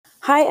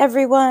Hi,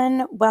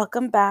 everyone.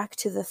 Welcome back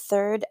to the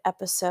third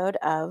episode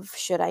of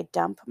Should I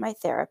Dump My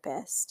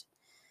Therapist?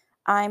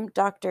 I'm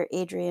Dr.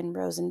 Adrienne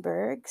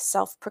Rosenberg,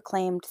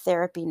 self-proclaimed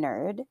therapy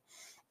nerd,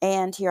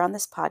 and here on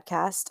this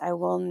podcast, I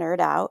will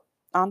nerd out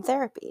on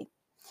therapy,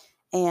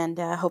 and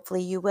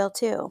hopefully you will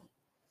too.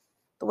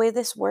 The way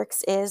this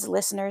works is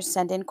listeners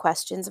send in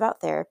questions about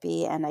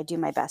therapy, and I do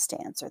my best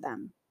to answer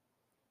them.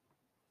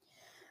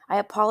 I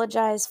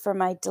apologize for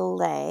my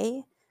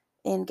delay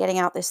in getting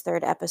out this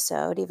third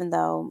episode, even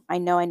though I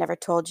know I never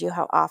told you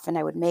how often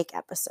I would make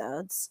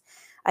episodes.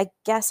 I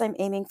guess I'm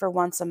aiming for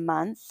once a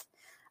month.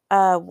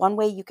 One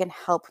way you can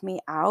help me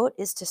out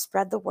is to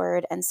spread the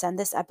word and send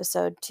this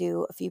episode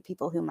to a few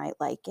people who might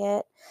like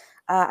it.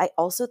 I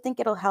also think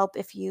it'll help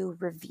if you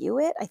review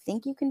it. I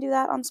think you can do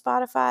that on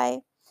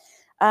Spotify,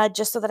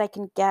 just so that I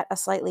can get a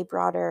slightly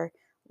broader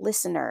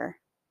listener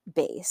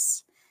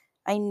base.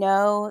 I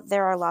know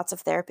there are lots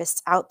of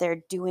therapists out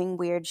there doing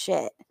weird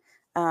shit,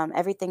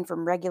 everything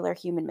from regular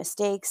human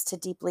mistakes to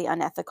deeply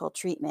unethical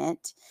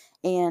treatment.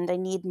 And I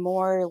need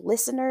more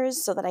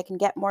listeners so that I can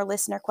get more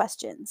listener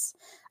questions.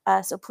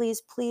 So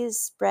please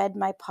spread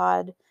my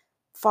pod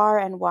far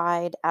and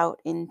wide out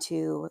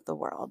into the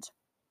world.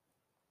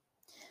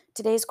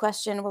 Today's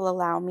question will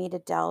allow me to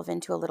delve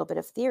into a little bit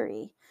of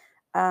theory.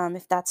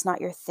 If that's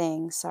not your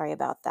thing, sorry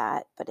about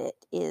that, but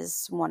it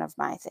is one of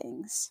my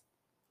things.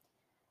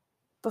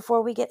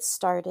 Before we get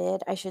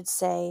started, I should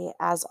say,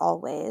 as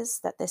always,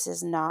 that this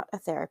is not a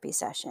therapy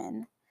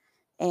session,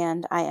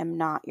 and I am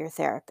not your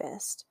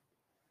therapist.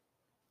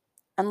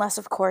 Unless,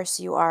 of course,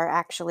 you are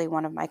actually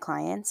one of my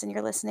clients and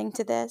you're listening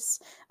to this,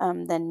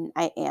 then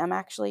I am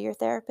actually your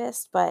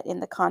therapist. But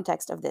in the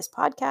context of this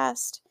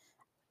podcast,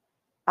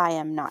 I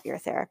am not your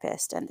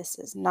therapist, and this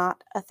is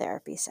not a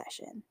therapy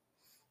session.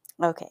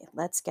 Okay,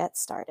 let's get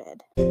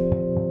started.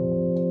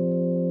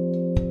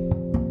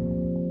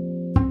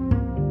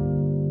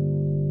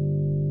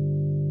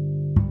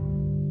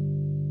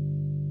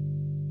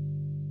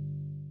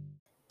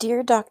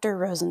 Dear Dr.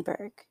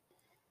 Rosenberg,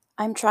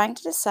 I'm trying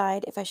to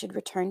decide if I should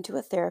return to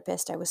a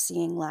therapist I was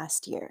seeing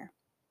last year.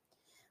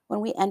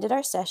 When we ended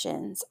our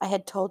sessions, I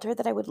had told her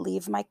that I would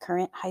leave my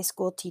current high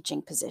school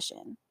teaching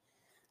position,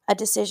 a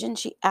decision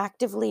she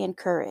actively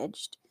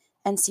encouraged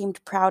and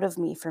seemed proud of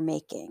me for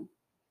making.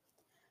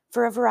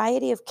 For a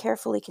variety of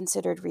carefully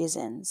considered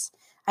reasons,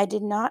 I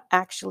did not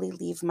actually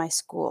leave my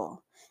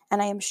school,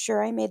 and I am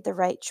sure I made the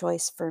right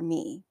choice for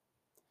me.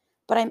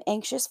 But I'm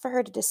anxious for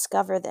her to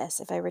discover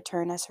this if I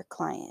return as her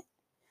client.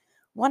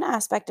 One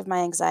aspect of my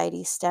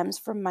anxiety stems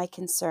from my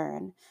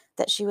concern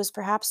that she was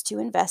perhaps too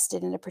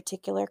invested in a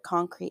particular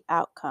concrete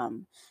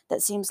outcome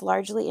that seems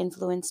largely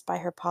influenced by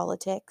her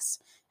politics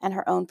and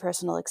her own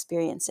personal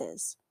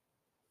experiences.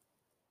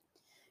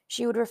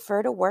 She would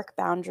refer to work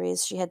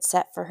boundaries she had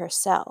set for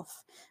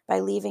herself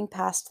by leaving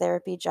past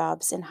therapy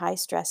jobs in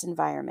high-stress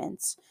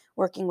environments,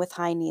 working with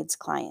high-needs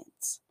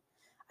clients.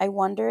 I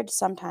wondered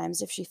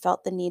sometimes if she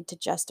felt the need to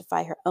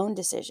justify her own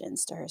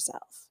decisions to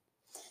herself.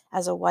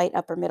 As a white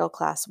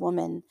upper-middle-class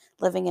woman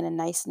living in a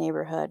nice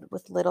neighborhood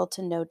with little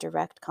to no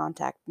direct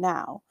contact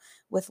now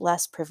with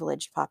less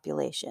privileged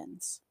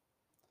populations.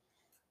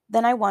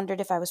 Then I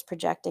wondered if I was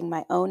projecting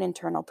my own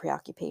internal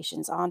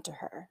preoccupations onto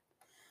her.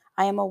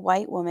 I am a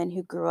white woman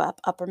who grew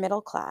up upper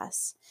middle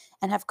class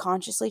and have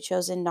consciously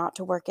chosen not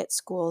to work at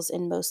schools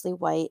in mostly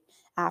white,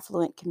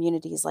 affluent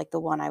communities like the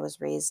one I was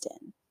raised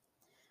in.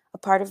 A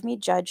part of me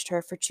judged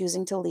her for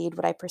choosing to lead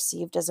what I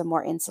perceived as a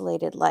more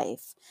insulated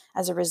life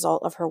as a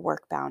result of her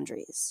work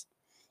boundaries.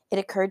 It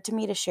occurred to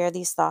me to share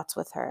these thoughts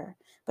with her,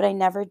 but I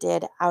never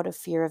did out of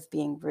fear of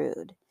being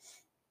rude.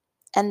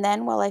 And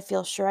then, while I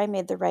feel sure I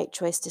made the right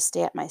choice to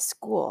stay at my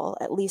school,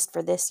 at least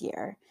for this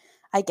year,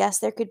 I guess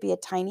there could be a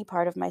tiny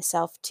part of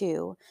myself,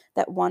 too,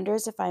 that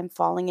wonders if I am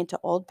falling into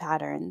old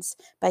patterns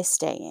by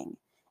staying,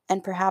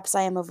 and perhaps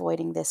I am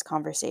avoiding this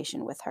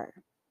conversation with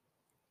her.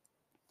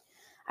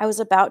 I was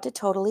about to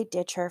totally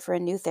ditch her for a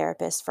new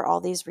therapist for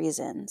all these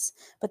reasons,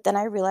 but then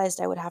I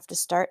realized I would have to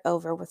start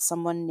over with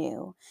someone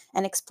new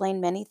and explain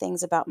many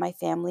things about my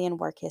family and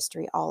work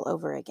history all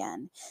over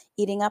again,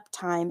 eating up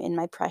time in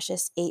my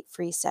precious 8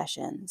 free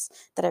sessions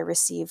that I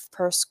receive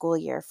per school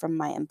year from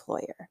my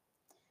employer.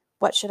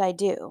 What should I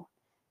do?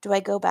 Do I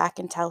go back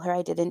and tell her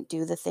I didn't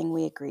do the thing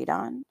we agreed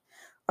on?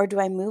 Or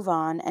do I move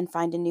on and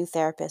find a new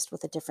therapist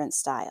with a different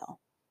style?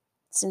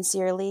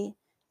 Sincerely,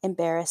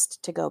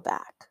 embarrassed to go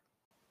back.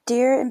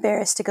 Dear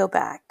Embarrassed to Go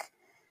Back,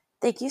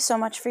 thank you so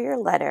much for your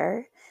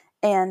letter.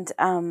 And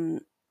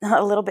a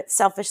little bit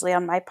selfishly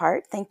on my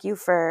part, thank you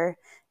for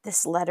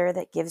this letter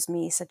that gives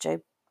me such a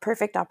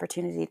perfect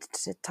opportunity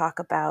to talk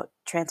about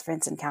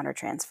transference and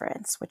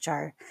countertransference, which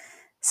are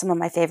some of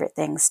my favorite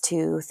things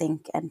to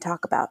think and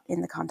talk about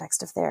in the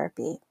context of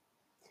therapy.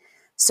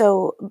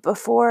 So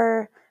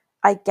before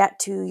I get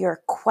to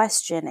your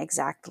question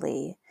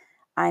exactly,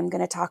 I'm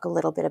going to talk a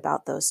little bit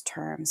about those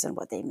terms and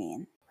what they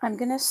mean. I'm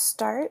going to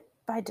start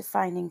by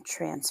defining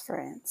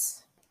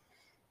transference.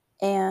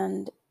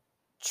 And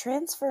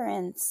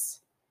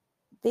transference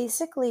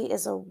basically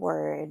is a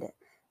word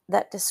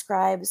that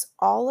describes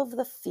all of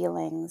the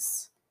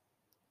feelings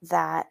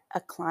that a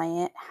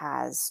client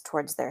has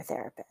towards their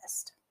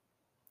therapist.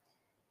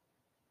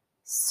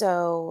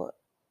 So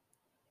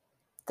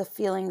the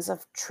feelings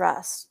of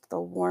trust, the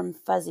warm,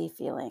 fuzzy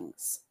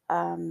feelings,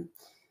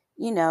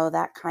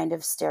 that kind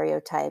of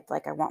stereotype,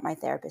 like I want my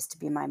therapist to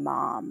be my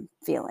mom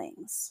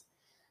feelings,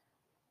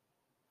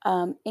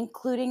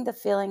 including the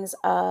feelings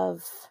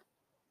of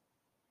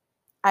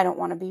I don't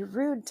want to be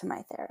rude to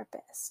my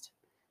therapist,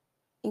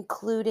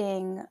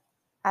 including,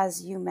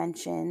 as you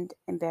mentioned,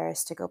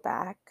 embarrassed to go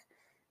back,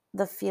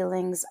 the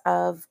feelings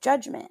of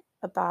judgment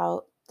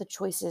about the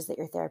choices that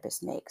your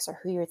therapist makes or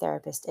who your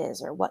therapist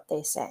is or what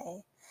they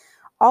say.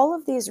 All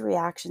of these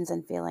reactions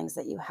and feelings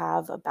that you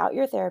have about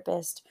your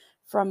therapist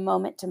from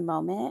moment to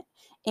moment,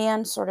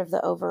 and sort of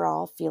the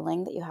overall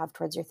feeling that you have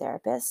towards your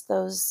therapist,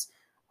 those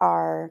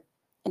are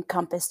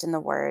encompassed in the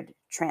word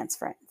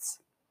transference.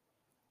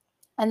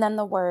 And then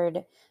the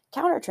word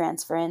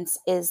countertransference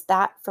is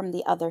that from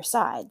the other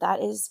side.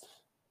 That is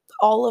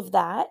all of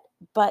that,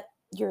 but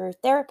your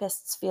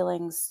therapist's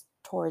feelings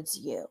towards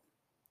you.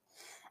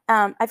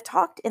 I've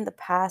talked in the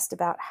past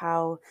about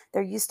how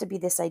there used to be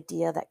this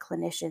idea that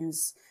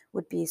clinicians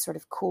would be sort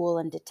of cool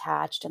and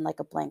detached and like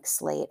a blank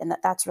slate, and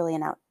that's really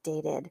an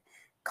outdated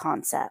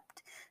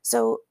concept.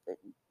 So,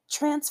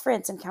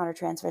 transference and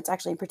countertransference,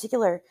 actually, in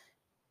particular,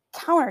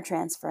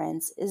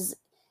 countertransference is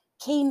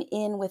came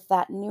in with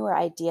that newer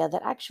idea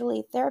that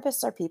actually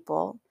therapists are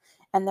people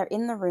and they're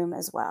in the room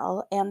as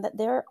well, and that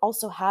they're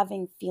also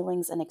having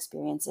feelings and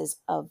experiences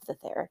of the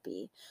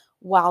therapy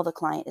while the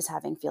client is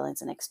having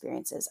feelings and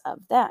experiences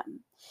of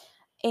them.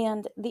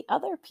 And the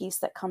other piece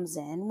that comes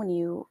in when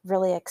you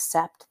really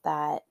accept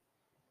that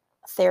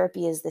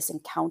therapy is this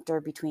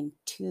encounter between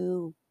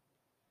two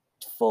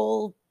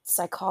full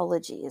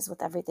psychologies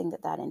with everything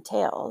that that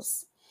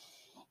entails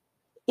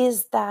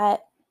is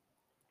that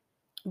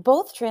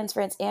both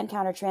transference and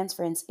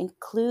countertransference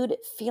include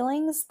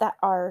feelings that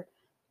are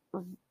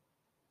r-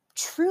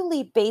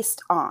 truly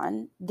based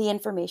on the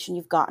information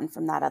you've gotten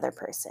from that other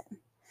person.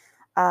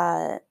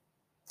 Uh,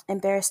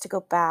 Embarrassed to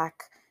go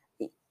back,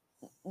 y-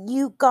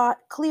 you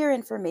got clear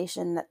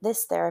information that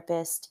this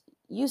therapist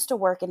used to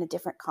work in a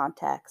different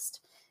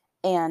context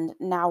and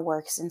now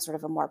works in sort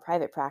of a more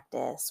private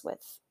practice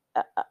with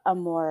a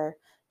more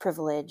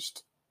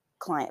privileged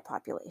client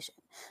population.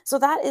 So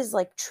that is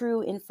like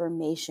true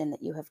information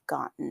that you have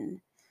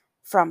gotten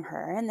from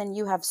her. And then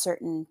you have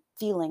certain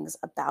feelings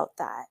about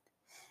that.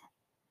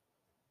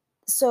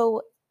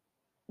 So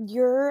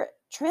your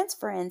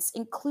transference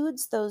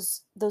includes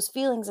those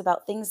feelings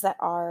about things that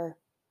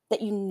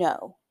you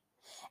know.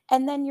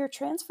 And then your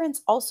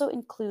transference also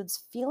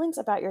includes feelings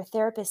about your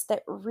therapist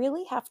that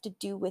really have to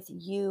do with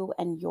you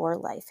and your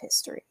life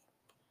history.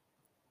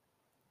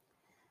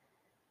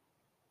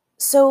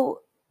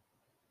 So,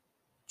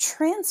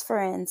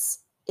 transference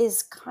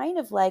is kind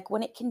of like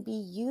when it can be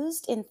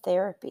used in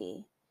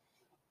therapy,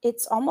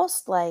 it's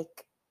almost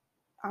like,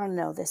 I don't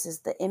know, this is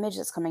the image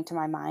that's coming to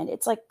my mind.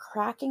 It's like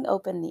cracking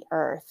open the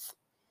earth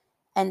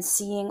and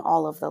seeing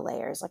all of the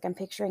layers. Like I'm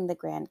picturing the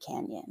Grand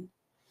Canyon.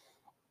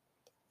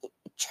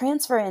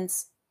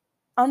 Transference,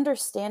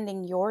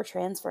 understanding your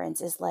transference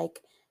is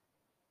like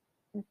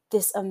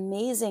this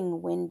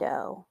amazing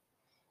window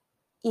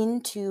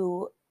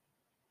into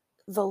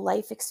the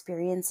life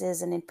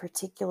experiences and in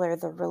particular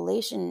the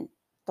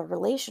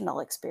relational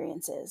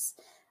experiences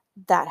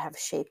that have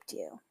shaped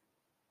you.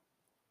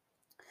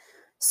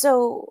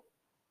 So,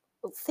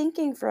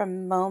 thinking for a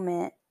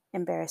moment,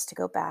 embarrassed to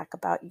go back,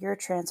 about your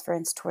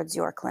transference towards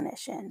your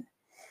clinician,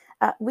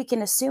 we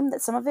can assume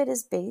that some of it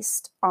is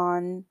based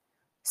on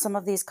some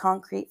of these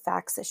concrete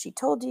facts that she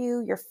told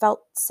you, your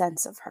felt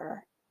sense of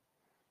her,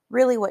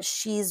 really what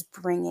she's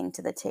bringing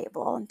to the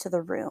table, and to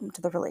the room,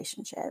 to the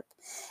relationship.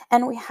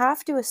 And we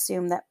have to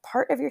assume that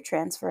part of your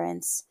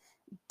transference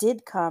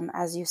did come,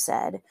 as you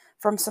said,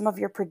 from some of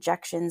your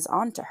projections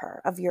onto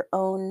her of your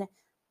own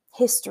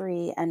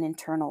history and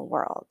internal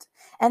world.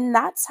 And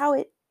that's how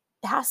it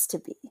has to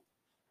be.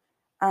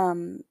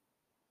 Um,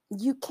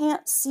 you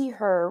can't see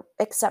her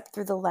except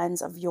through the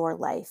lens of your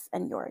life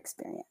and your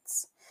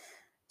experience.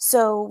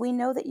 So we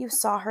know that you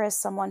saw her as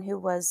someone who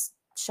was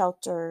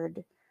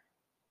sheltered,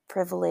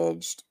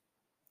 privileged,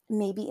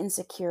 maybe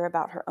insecure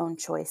about her own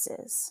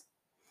choices.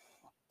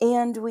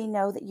 And we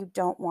know that you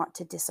don't want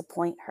to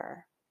disappoint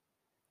her.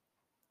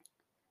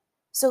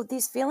 So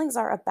these feelings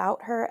are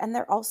about her and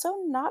they're also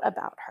not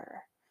about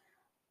her.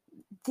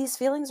 These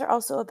feelings are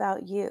also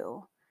about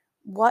you.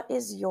 What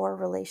is your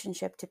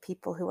relationship to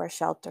people who are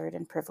sheltered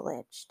and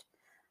privileged?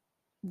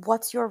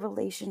 What's your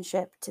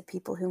relationship to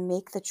people who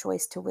make the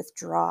choice to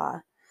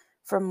withdraw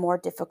from more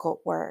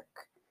difficult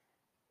work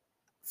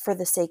for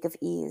the sake of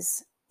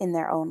ease in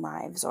their own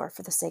lives or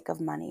for the sake of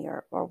money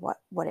or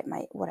what it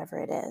might, whatever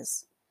it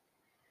is?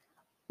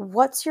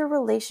 What's your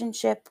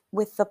relationship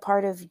with the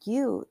part of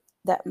you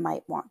that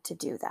might want to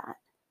do that?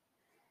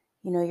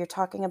 You're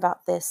talking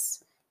about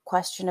this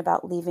question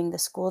about leaving the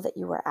school that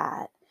you were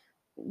at.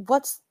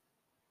 What's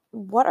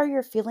what are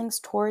your feelings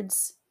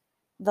towards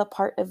the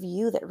part of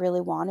you that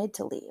really wanted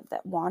to leave,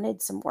 that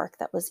wanted some work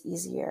that was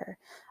easier,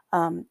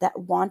 that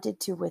wanted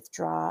to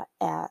withdraw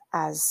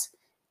as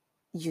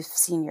you've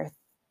seen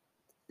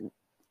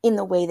in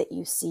the way that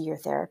you see your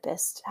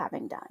therapist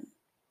having done?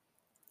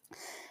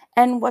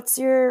 And what's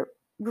your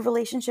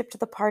relationship to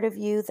the part of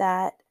you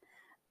that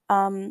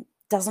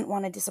doesn't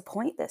want to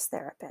disappoint this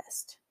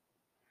therapist?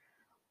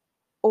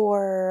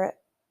 Or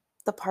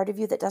the part of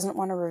you that doesn't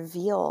want to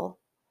reveal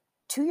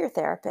to your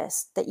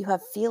therapist that you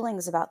have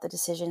feelings about the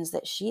decisions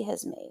that she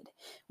has made?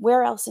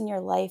 Where else in your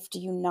life do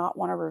you not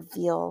want to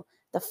reveal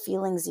the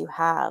feelings you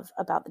have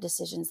about the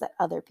decisions that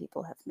other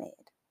people have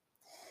made?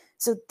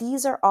 So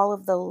these are all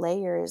of the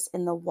layers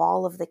in the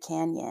wall of the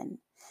canyon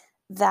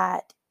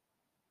that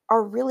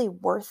are really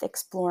worth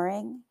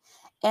exploring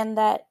and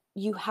that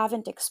you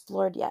haven't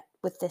explored yet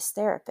with this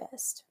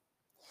therapist.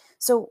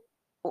 So,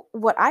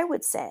 what I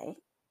would say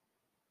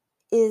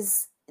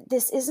is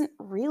this isn't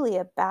really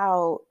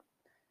about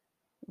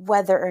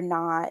whether or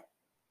not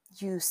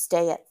you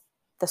stay at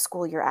the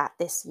school you're at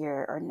this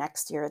year or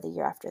next year or the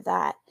year after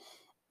that.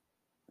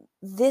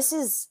 This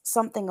is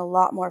something a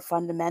lot more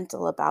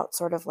fundamental about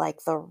sort of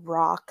like the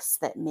rocks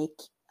that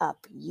make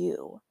up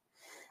you.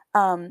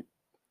 Um,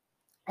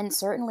 and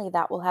certainly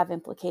that will have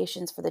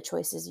implications for the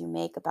choices you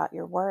make about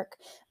your work.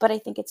 But I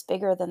think it's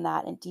bigger than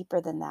that and deeper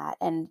than that.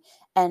 And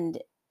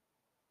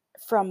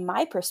from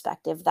my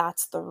perspective,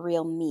 that's the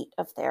real meat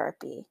of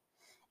therapy,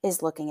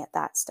 is looking at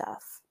that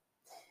stuff.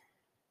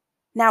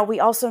 Now, we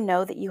also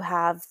know that you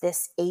have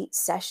this 8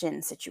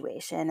 session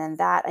situation, and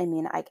that, I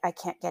mean, I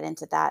can't get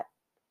into that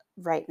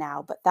right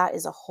now, but that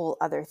is a whole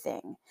other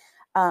thing.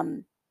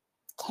 Um,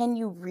 can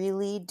you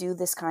really do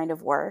this kind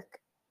of work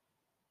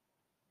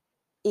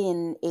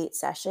in 8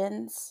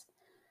 sessions?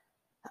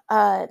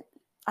 Uh,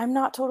 I'm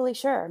not totally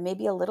sure.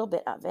 Maybe a little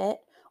bit of it.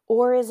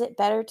 Or is it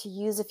better to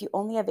use, if you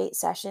only have 8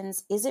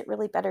 sessions, is it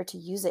really better to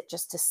use it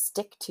just to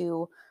stick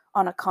to,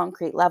 on a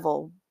concrete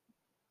level,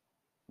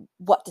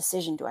 what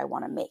decision do I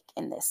want to make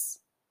in this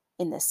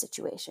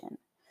situation?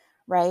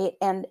 Right?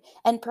 And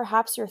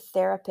perhaps your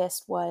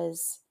therapist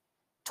was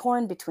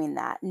torn between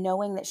that,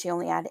 knowing that she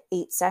only had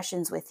 8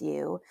 sessions with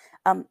you.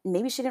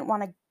 Maybe she didn't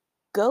want to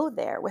go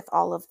there with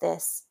all of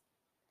this,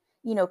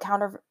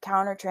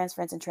 counter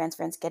transference and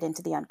transference get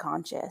into the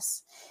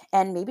unconscious.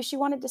 And maybe she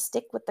wanted to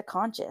stick with the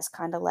conscious,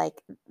 kind of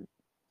like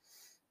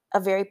a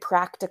very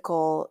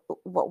practical,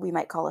 what we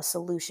might call a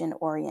solution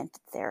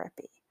oriented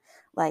therapy.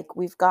 Like,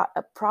 we've got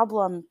a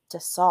problem to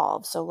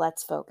solve, so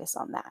let's focus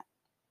on that.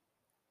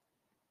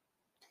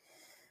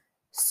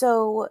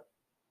 So,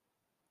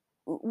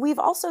 we've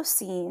also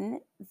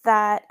seen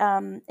that,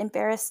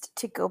 embarrassed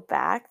to go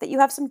back, that you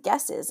have some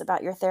guesses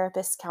about your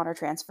therapist's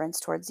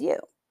countertransference towards you.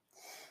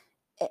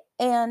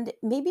 And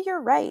maybe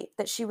you're right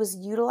that she was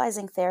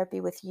utilizing therapy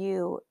with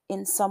you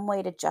in some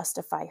way to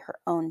justify her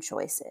own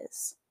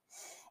choices.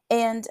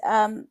 And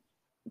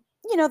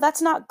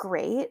that's not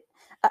great.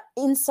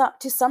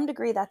 To some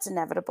degree, that's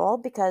inevitable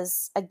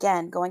because,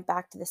 again, going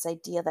back to this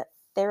idea that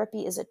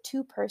therapy is a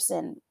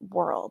two-person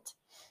world,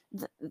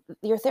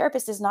 your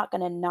therapist is not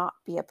going to not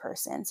be a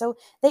person. So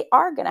they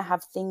are going to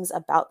have things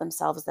about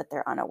themselves that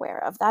they're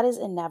unaware of. That is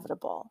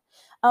inevitable.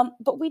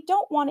 But we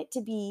don't want it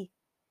to be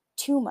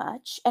too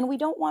much, and we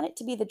don't want it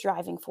to be the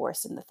driving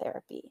force in the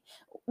therapy.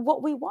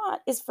 What we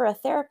want is for a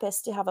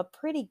therapist to have a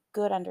pretty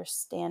good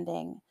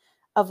understanding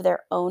of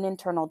their own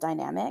internal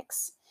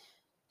dynamics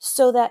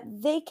so that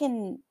they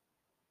can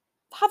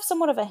have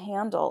somewhat of a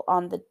handle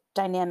on the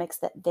dynamics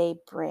that they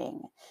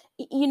bring.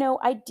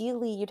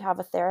 Ideally, you'd have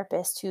a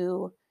therapist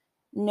who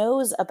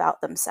knows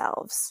about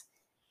themselves.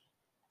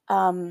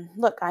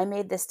 Look, I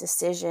made this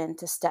decision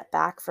to step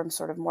back from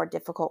sort of more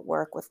difficult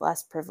work with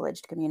less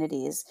privileged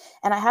communities,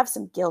 and I have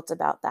some guilt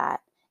about that.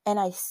 And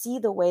I see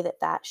the way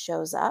that that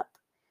shows up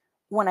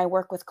when I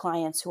work with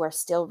clients who are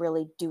still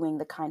really doing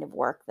the kind of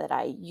work that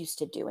I used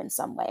to do in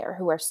some way, or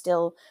who are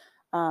still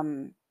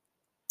um,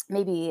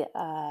 maybe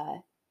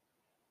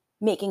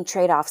making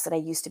trade-offs that I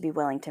used to be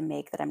willing to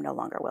make that I'm no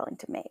longer willing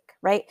to make,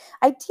 right?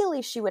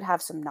 Ideally, she would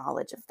have some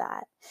knowledge of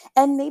that.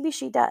 And maybe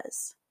she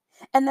does.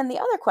 And then the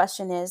other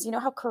question is,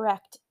 how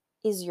correct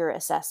is your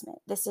assessment?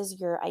 This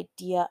is your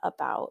idea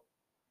about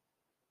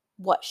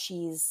what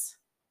she's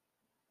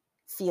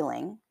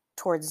feeling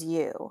towards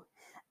you.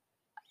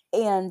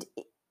 And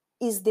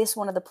is this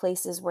one of the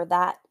places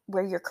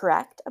where you're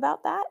correct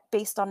about that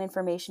based on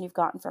information you've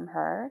gotten from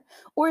her?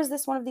 Or is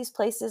this one of these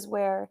places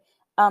where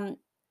um,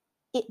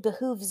 it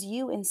behooves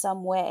you in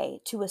some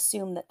way to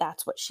assume that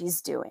that's what she's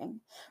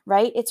doing,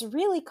 right? It's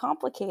really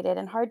complicated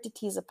and hard to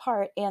tease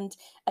apart. And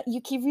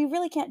you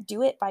really can't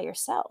do it by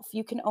yourself.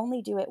 You can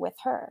only do it with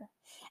her.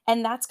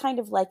 And that's kind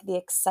of like the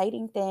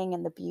exciting thing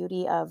and the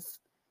beauty of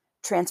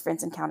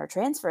transference and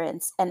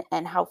countertransference, and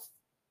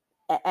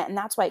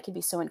that's why it can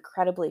be so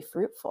incredibly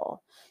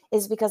fruitful,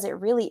 is because it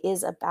really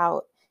is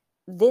about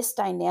this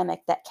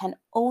dynamic that can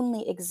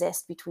only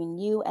exist between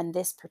you and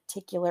this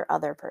particular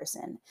other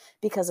person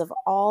because of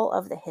all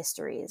of the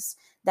histories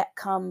that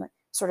come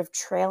sort of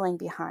trailing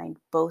behind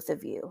both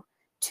of you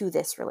to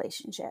this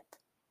relationship.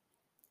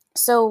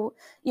 So,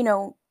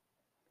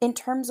 in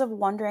terms of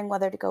wondering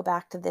whether to go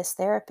back to this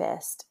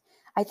therapist,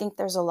 I think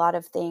there's a lot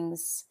of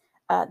things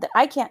that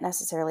I can't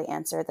necessarily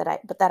answer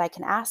but that I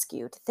can ask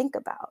you to think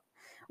about,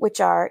 which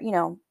are,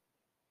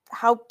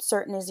 how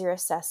certain is your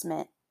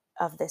assessment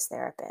of this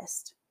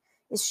therapist?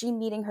 Is she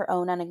meeting her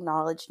own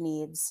unacknowledged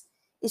needs?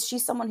 Is she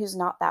someone who's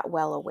not that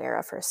well aware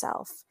of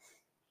herself?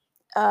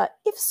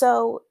 If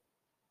so,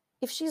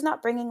 if she's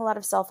not bringing a lot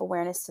of self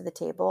awareness to the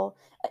table,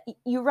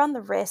 you run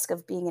the risk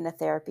of being in a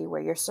therapy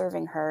where you're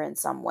serving her in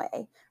some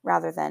way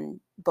rather than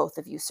both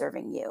of you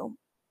serving you.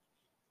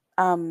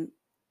 Um,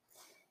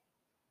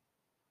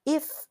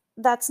 if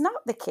that's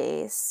not the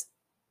case,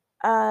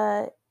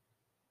 uh,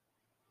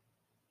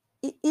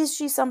 is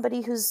she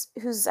somebody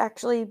who's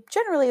actually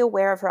generally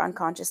aware of her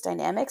unconscious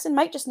dynamics and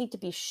might just need to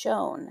be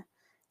shown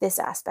this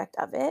aspect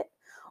of it?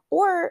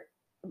 Or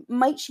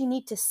might she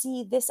need to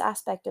see this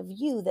aspect of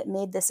you that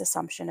made this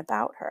assumption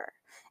about her?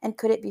 And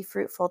could it be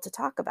fruitful to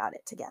talk about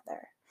it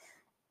together?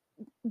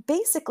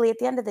 Basically, at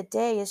the end of the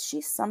day, is she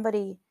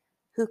somebody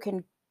who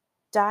can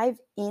dive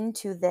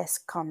into this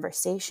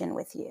conversation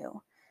with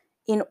you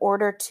in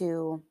order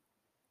to,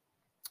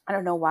 I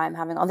don't know why I'm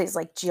having all these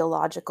like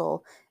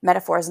geological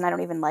metaphors, and I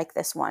don't even like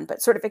this one,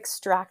 but sort of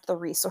extract the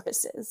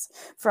resources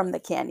from the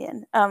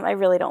canyon. I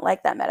really don't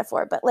like that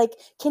metaphor, but like,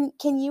 can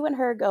you and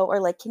her go, or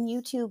like, can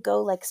you two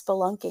go like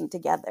spelunking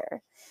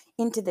together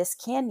into this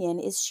canyon?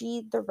 Is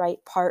she the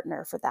right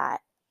partner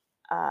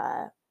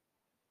uh,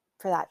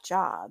 for that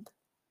job?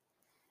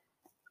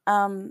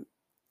 Um,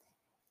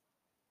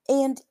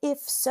 and if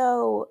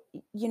so,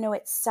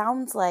 it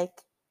sounds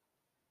like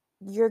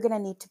you're going to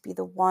need to be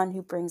the one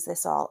who brings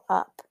this all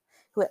up,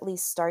 who at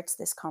least starts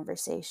this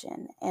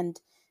conversation. And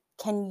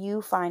can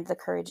you find the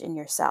courage in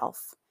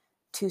yourself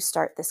to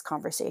start this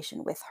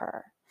conversation with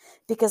her?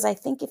 Because I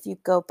think if you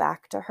go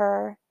back to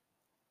her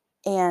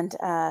and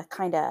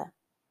kind of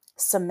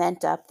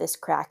cement up this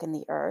crack in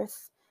the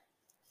earth,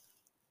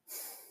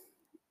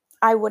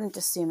 I wouldn't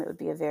assume it would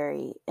be a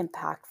very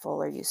impactful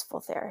or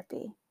useful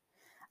therapy.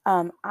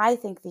 I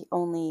think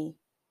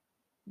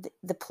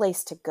the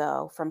place to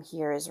go from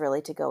here is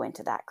really to go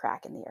into that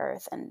crack in the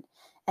earth, and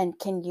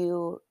can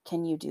you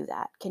do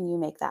that? Can you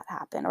make that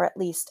happen, or at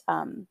least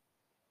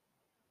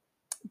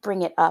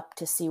bring it up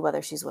to see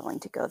whether she's willing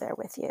to go there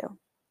with you?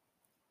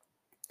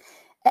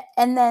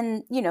 And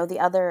then, the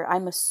other,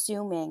 I'm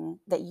assuming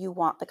that you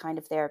want the kind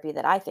of therapy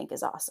that I think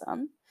is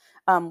awesome,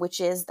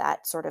 which is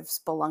that sort of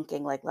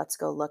spelunking, like, let's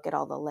go look at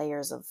all the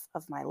layers of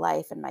my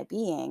life and my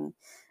being.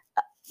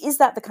 Is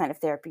that the kind of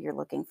therapy you're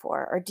looking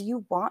for? Or do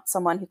you want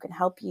someone who can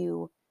help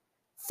you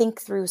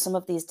think through some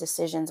of these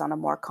decisions on a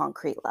more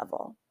concrete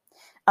level?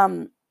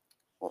 Um,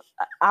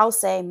 I'll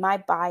say my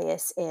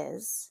bias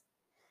is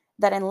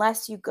that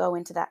unless you go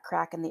into that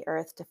crack in the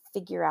earth to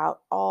figure out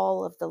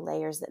all of the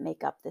layers that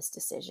make up this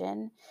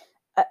decision,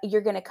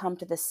 you're going to come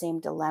to the same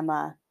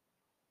dilemma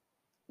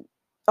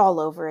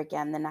all over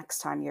again the next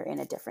time you're in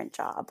a different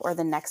job, or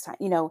the next time,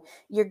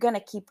 you're going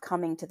to keep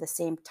coming to the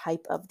same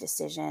type of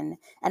decision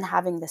and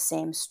having the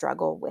same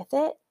struggle with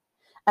it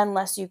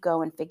unless you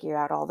go and figure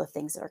out all the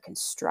things that are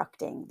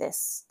constructing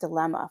this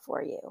dilemma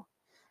for you,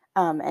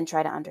 and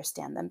try to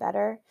understand them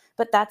better.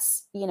 But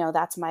that's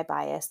my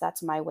bias.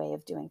 That's my way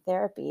of doing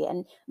therapy.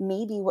 And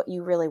maybe what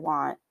you really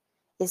want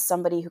is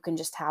somebody who can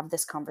just have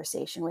this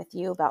conversation with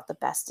you about the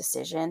best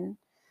decision,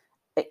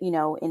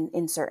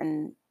 in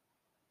certain,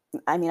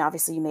 I mean,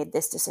 obviously you made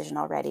this decision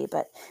already,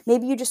 but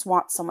maybe you just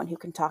want someone who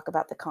can talk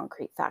about the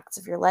concrete facts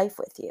of your life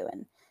with you,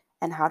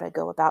 and how to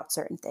go about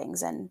certain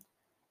things, and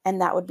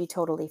that would be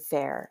totally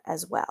fair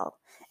as well.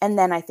 And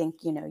then I think,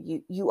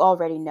 you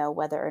already know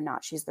whether or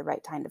not she's the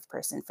right kind of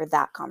person for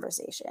that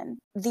conversation.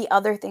 The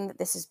other thing that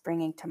this is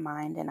bringing to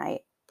mind, and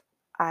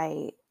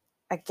I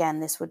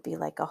again, this would be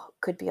like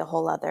could be a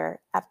whole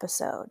other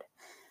episode,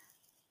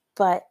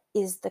 but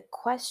is the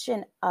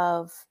question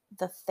of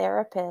the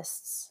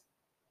therapist's,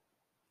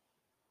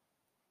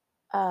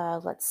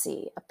 let's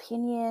see,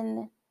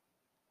 opinion,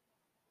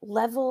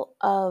 level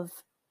of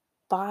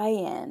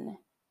buy-in,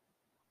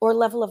 or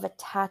level of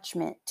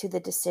attachment to the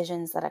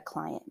decisions that a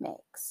client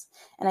makes.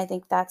 And I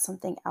think that's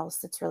something else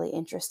that's really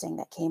interesting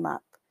that came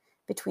up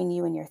between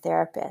you and your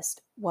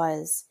therapist,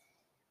 was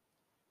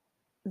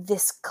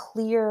this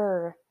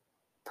clear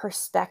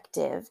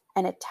perspective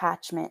and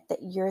attachment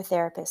that your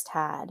therapist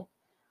had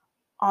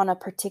on a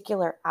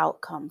particular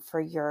outcome for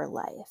your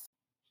life.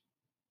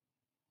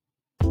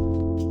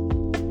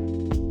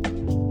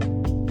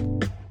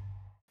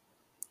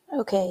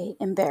 Okay,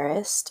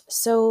 embarrassed.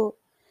 So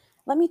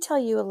let me tell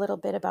you a little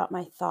bit about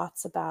my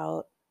thoughts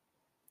about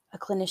a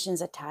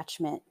clinician's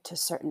attachment to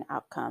certain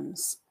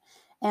outcomes.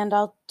 And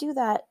I'll do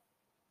that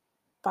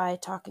by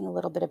talking a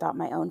little bit about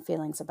my own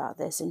feelings about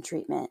this in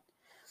treatment.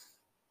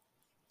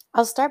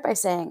 I'll start by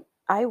saying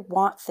I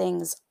want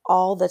things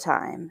all the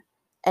time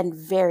and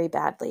very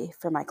badly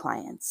for my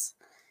clients.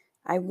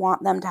 I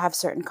want them to have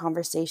certain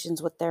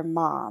conversations with their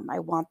mom. I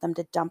want them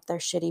to dump their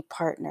shitty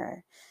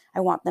partner. I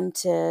want them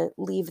to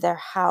leave their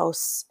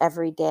house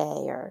every day,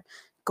 or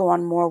go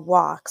on more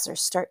walks, or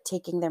start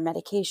taking their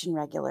medication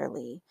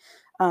regularly.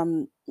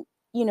 Um,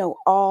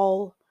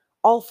 all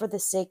for the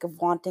sake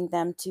of wanting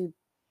them to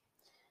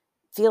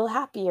feel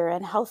happier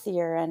and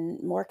healthier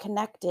and more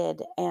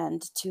connected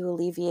and to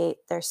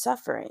alleviate their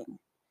suffering.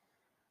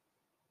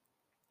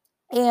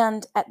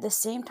 And at the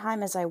same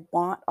time as I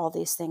want all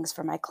these things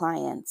for my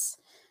clients,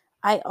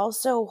 I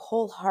also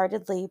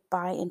wholeheartedly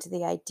buy into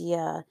the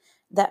idea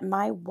that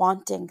my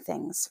wanting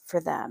things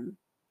for them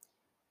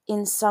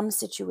in some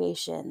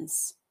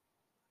situations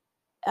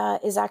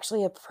is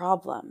actually a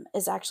problem,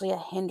 is actually a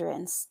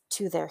hindrance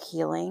to their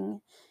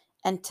healing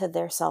and to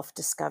their self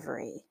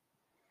discovery.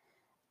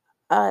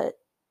 Uh,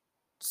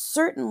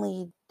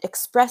 Certainly,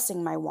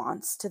 expressing my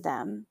wants to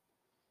them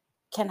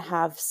can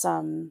have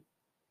some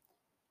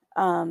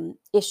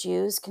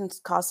issues, can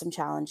cause some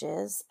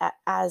challenges,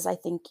 as I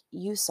think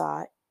you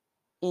saw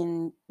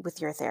in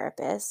with your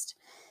therapist.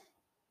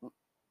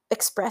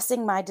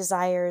 Expressing my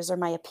desires or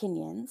my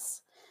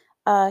opinions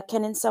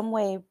can in some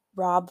way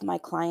rob my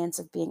clients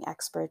of being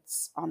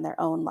experts on their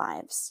own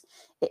lives.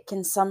 It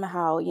can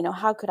somehow,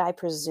 how could I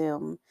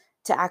presume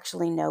to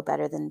actually know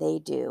better than they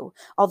do?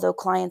 Although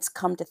clients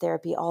come to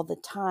therapy all the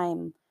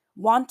time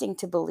wanting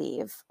to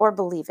believe or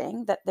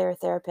believing that their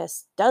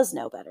therapist does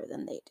know better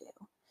than they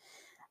do.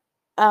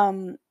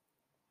 Um,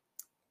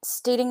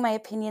 Stating my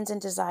opinions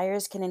and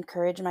desires can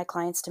encourage my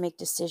clients to make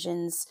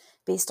decisions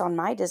based on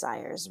my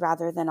desires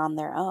rather than on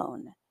their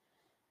own.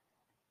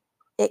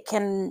 It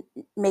can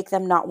make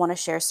them not want to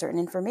share certain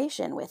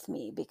information with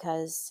me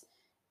because,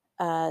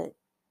 uh,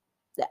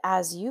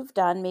 as you've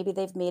done, maybe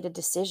they've made a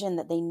decision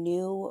that they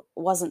knew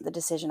wasn't the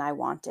decision I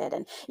wanted.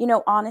 And,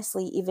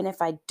 honestly, even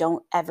if I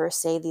don't ever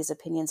say these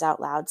opinions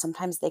out loud,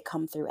 sometimes they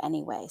come through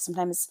anyway.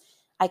 Sometimes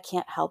I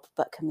can't help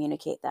but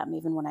communicate them,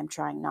 even when I'm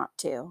trying not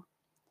to.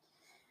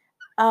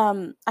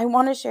 I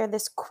want to share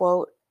this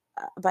quote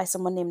by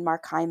someone named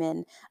Mark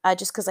Hyman,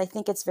 just because I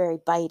think it's very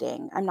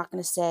biting. I'm not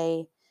going to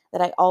say that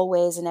I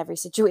always, in every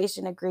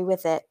situation, agree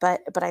with it,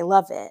 but I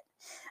love it.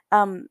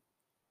 Um,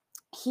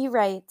 he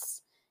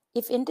writes,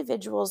 "If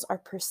individuals are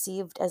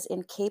perceived as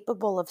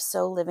incapable of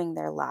so living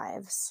their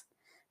lives,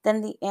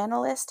 then the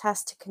analyst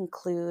has to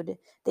conclude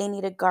they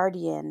need a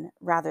guardian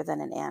rather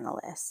than an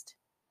analyst.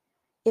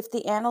 If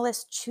the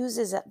analyst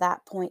chooses at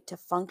that point to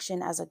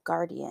function as a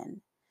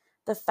guardian,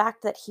 the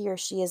fact that he or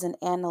she is an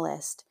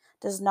analyst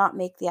does not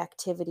make the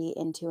activity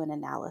into an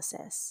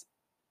analysis."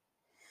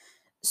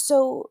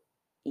 So,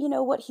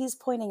 what he's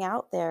pointing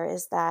out there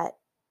is that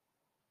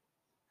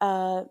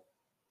uh,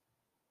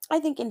 I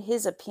think, in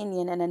his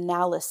opinion, an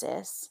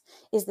analysis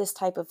is this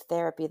type of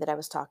therapy that I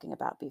was talking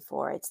about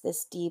before. It's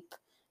this deep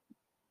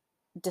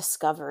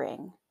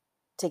discovering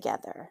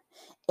together.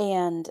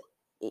 And,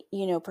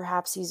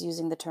 perhaps he's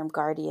using the term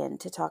guardian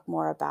to talk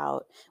more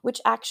about, which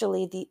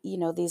actually,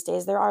 these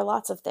days there are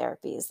lots of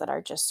therapies that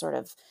are just sort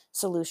of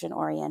solution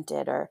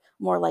oriented or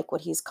more like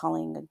what he's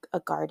calling a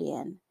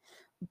guardian.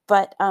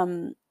 But,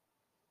 y-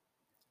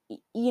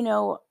 you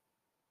know,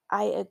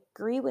 I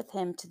agree with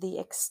him to the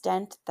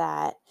extent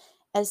that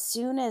as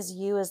soon as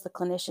you, as the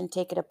clinician,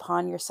 take it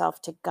upon yourself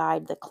to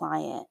guide the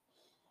client,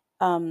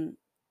 um,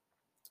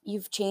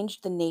 you've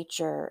changed the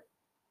nature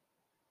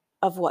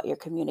of what you're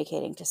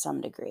communicating to some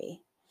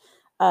degree.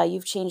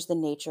 You've changed the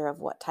nature of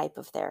what type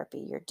of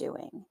therapy you're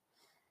doing.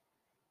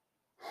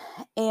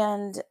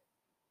 And,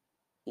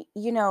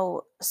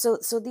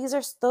 so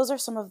those are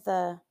some of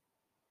the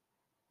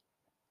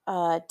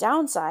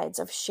downsides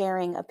of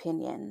sharing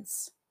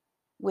opinions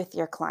with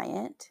your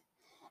client.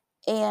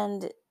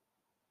 And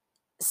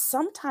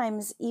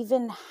sometimes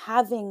even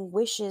having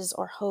wishes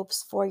or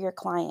hopes for your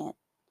client,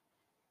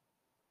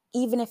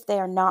 even if they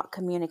are not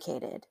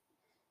communicated,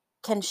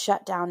 can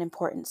shut down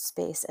important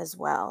space as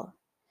well.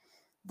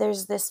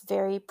 There's this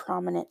very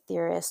prominent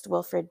theorist,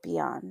 Wilfred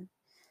Bion,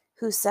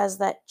 who says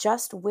that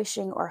just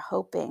wishing or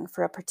hoping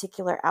for a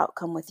particular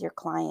outcome with your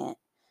client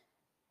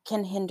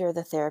can hinder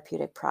the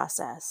therapeutic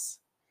process.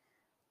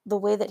 The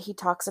way that he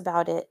talks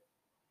about it,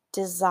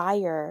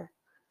 desire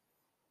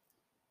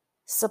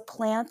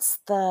supplants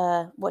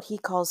the what he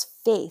calls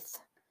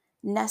faith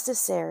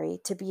necessary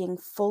to being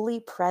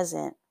fully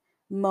present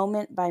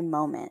moment by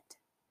moment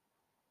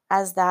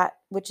as that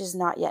which is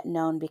not yet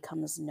known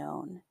becomes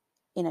known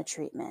in a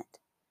treatment.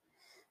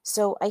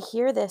 So I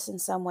hear this in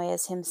some way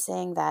as him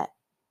saying that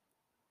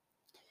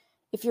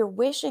if you're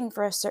wishing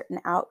for a certain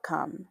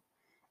outcome,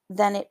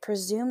 then it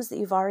presumes that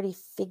you've already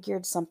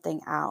figured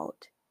something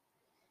out.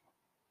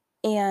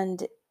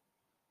 And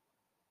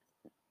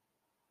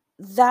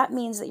that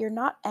means that you're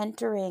not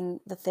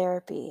entering the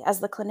therapy as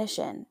the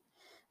clinician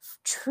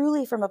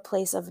truly from a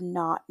place of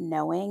not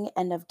knowing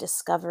and of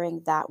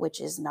discovering that which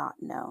is not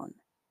known.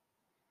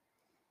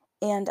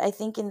 And I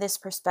think in this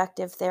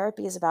perspective,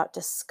 therapy is about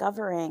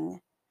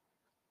discovering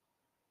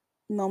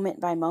moment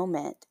by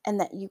moment, and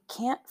that you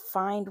can't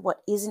find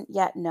what isn't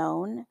yet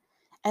known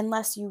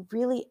unless you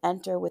really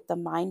enter with the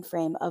mind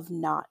frame of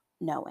not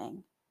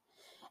knowing.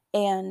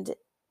 And,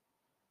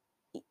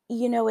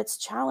 it's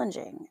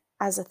challenging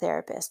as a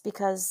therapist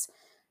because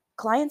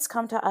clients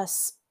come to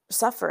us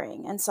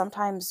suffering and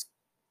sometimes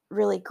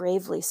really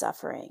gravely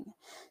suffering.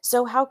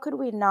 So, how could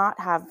we not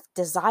have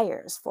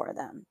desires for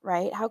them,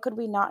 right? How could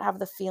we not have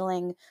the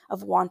feeling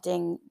of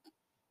wanting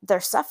their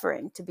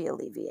suffering to be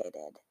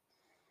alleviated.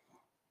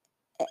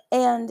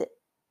 And,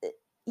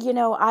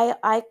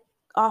 I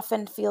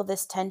often feel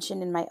this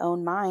tension in my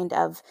own mind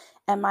of,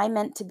 am I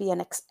meant to be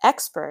an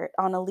expert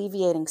on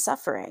alleviating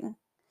suffering?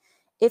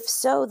 If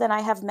so, then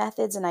I have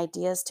methods and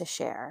ideas to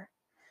share.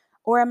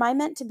 Or am I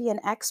meant to be an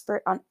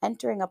expert on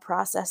entering a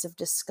process of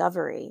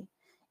discovery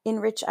in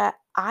which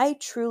I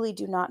truly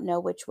do not know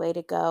which way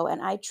to go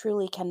and I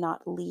truly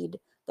cannot lead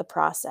the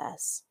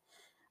process?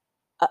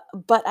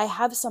 But I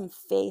have some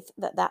faith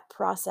that that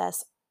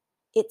process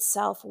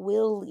itself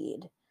will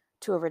lead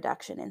to a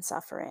reduction in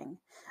suffering.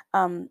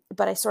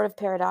 But I sort of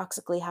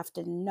paradoxically have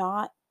to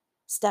not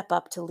step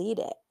up to lead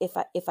it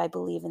if I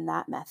believe in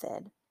that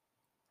method.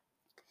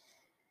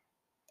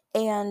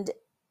 And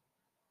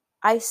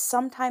I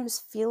sometimes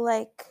feel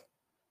like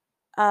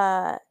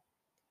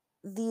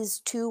these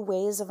two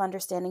ways of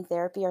understanding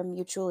therapy are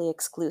mutually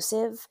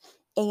exclusive,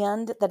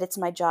 and that it's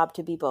my job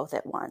to be both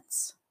at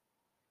once.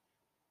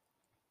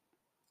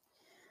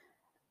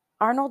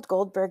 Arnold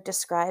Goldberg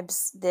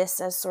describes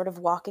this as sort of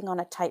walking on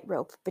a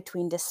tightrope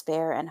between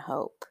despair and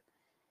hope.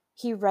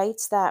 He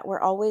writes that we're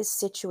always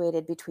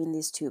situated between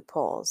these two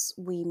poles,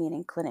 we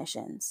meaning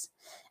clinicians,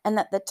 and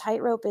that the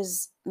tightrope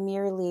is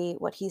merely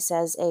what he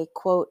says a,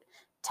 quote,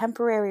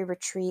 temporary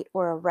retreat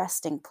or a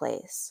resting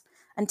place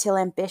until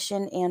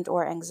ambition and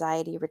or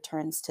anxiety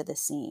returns to the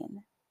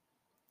scene,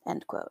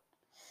 end quote.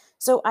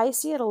 So I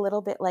see it a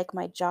little bit like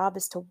my job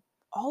is to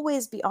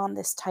always be on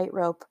this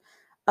tightrope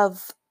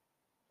of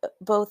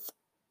both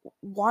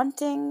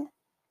wanting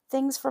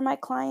things for my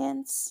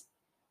clients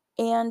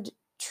and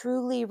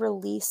truly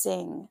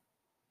releasing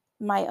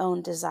my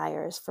own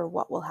desires for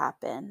what will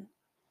happen.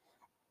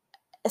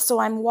 So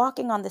I'm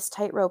walking on this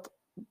tightrope,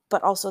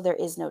 but also there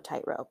is no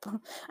tightrope.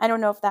 I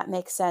don't know if that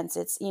makes sense.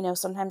 It's,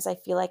 sometimes I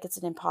feel like it's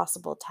an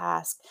impossible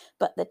task,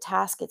 but the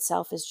task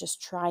itself is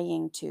just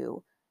trying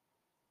to,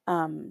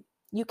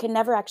 you can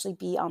never actually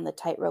be on the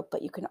tightrope,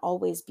 but you can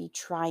always be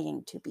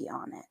trying to be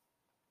on it.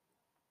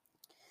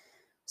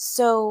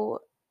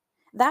 So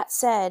that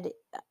said,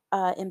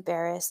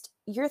 embarrassed,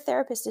 your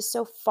therapist is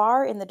so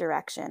far in the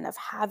direction of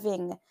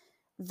having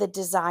the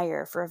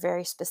desire for a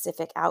very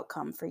specific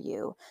outcome for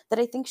you that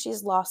I think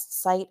she's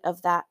lost sight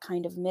of that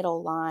kind of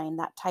middle line,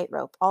 that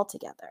tightrope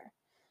altogether.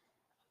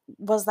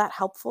 Was that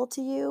helpful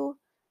to you?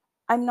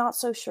 I'm not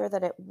so sure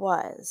that it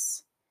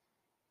was.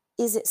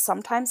 Is it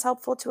sometimes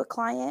helpful to a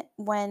client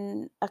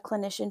when a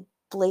clinician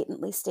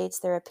blatantly states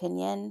their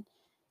opinion?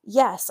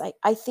 Yes,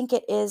 I think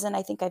it is, and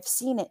I think I've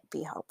seen it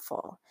be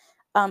helpful.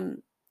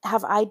 Um,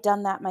 have I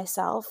done that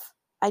myself?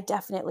 I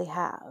definitely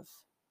have.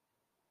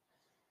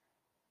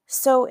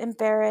 So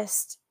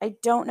embarrassed. I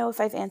don't know if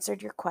I've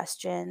answered your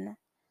question,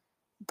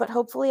 but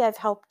hopefully I've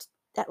helped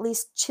at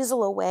least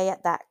chisel away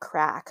at that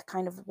crack,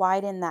 kind of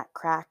widen that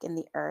crack in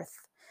the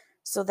earth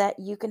so that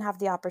you can have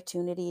the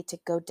opportunity to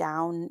go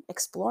down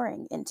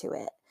exploring into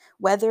it,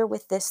 whether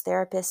with this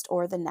therapist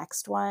or the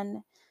next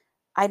one.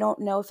 I don't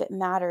know if it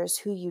matters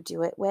who you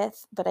do it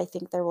with, but I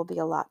think there will be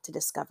a lot to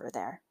discover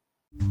there.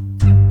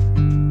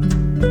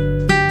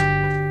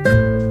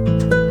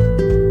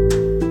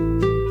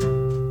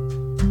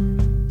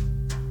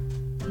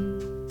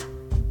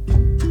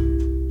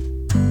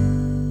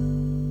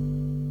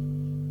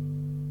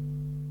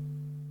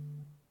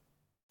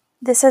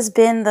 This has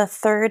been the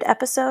third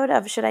episode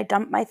of Should I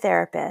Dump My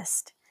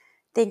Therapist?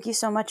 Thank you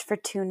so much for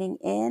tuning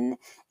in,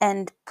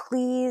 and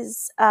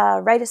please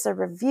write us a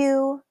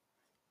review.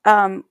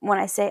 When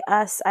I say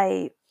us,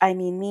 I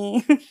mean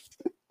me.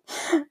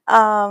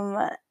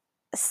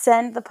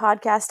 Send the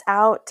podcast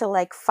out to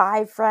like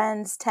 5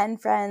 friends, 10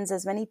 friends,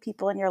 as many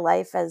people in your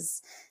life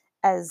as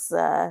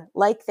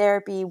like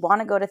therapy,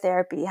 want to go to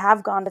therapy,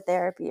 have gone to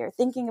therapy, or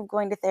thinking of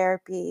going to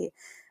therapy.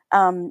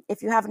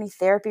 If you have any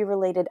therapy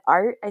related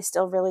art, I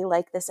still really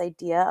like this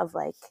idea of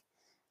like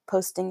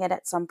posting it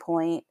at some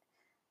point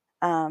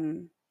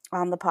on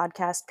the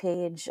podcast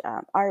page.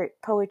 Art,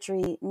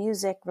 poetry,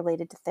 music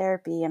related to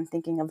therapy. I'm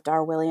thinking of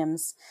Dar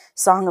Williams'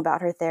 song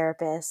about her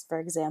therapist, for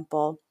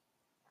example.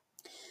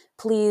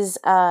 Please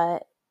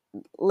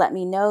let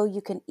me know.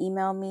 You can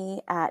email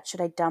me at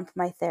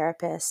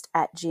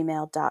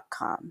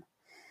shouldidumpmytherapist@gmail.com.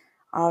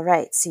 All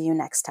right. See you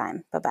next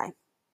time. Bye-bye.